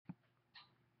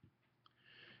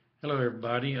Hello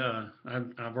everybody.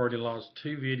 I've already lost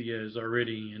two videos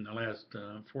already in the last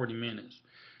 40 minutes,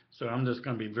 so I'm just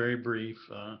going to be very brief.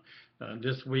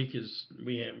 This week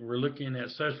we're looking at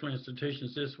social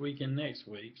institutions this week and next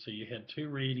week. So you had two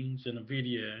readings and a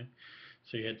video.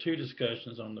 So you had two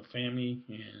discussions on the family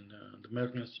and the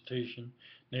medical institution.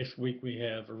 Next week we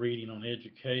have a reading on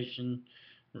education,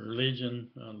 religion,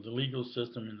 the legal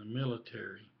system, and the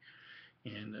military.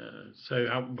 And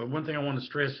but one thing I want to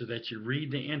stress is that you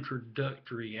read the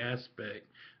introductory aspect.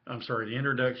 I'm sorry, the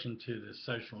introduction to the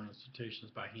social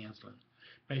institutions by Hanslin.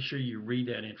 Make sure you read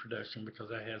that introduction because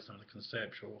that has some of the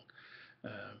conceptual,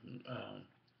 um,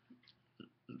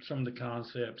 um, some of the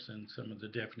concepts and some of the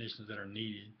definitions that are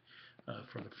needed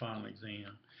for the final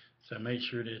exam. So make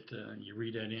sure that you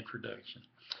read that introduction.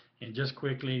 And just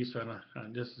quickly,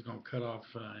 this is going to cut off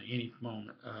any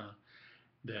moment.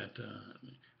 That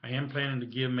I am planning to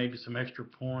give maybe some extra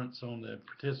points on the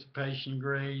participation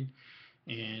grade,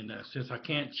 and since I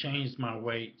can't change my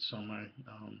weights on my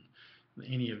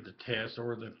any of the tests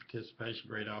or the participation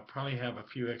grade, I'll probably have a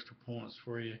few extra points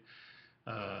for you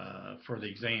for the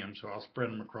exam. So I'll spread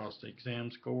them across the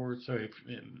exam scores. So if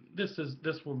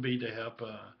this will be to help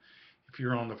if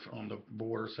you're on the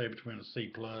border, say between a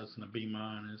C plus and a B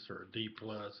minus, or a D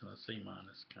plus and a C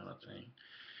minus kind of thing,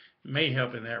 may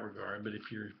help in that regard. But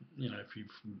if you're,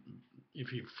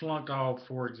 if you flunk all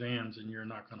four exams and you're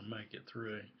not going to make it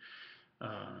through,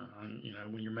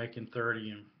 when you're making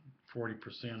 30 and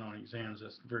 40% on exams,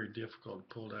 that's very difficult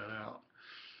to pull that out.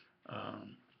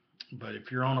 But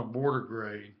if you're on a border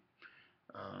grade,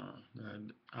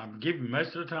 I'm giving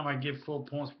most of the time I give full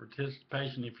points for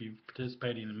participation. If you've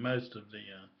participated in most of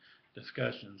the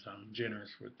discussions, I'm generous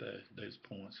with those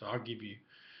points. So I'll give you,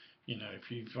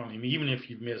 if you've only, even if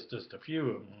you've missed just a few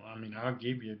of them, I mean, I'll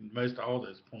give you most all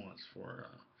those points for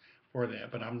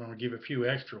that. But I'm going to give a few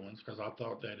extra ones because I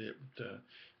thought that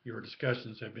your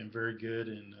discussions have been very good,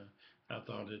 and I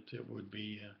thought it would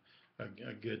be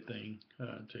a good thing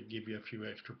to give you a few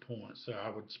extra points. So I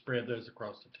would spread those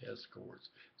across the test scores.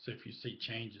 So if you see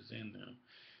changes in them,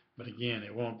 but again,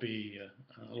 it won't be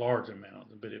a large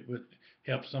amount, but it would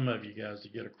help some of you guys to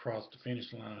get across the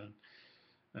finish line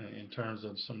in terms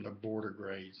of some of the border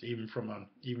grades, even from a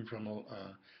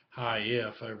high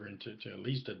F over into to at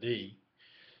least a D.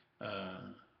 Uh,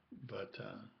 but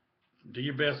do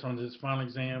your best on this final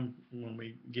exam. When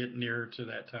we get nearer to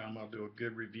that time, I'll do a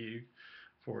good review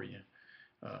for you.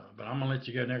 But I'm gonna let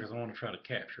you go now because I want to try to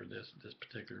capture this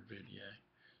particular video.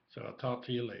 So I'll talk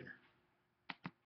to you later.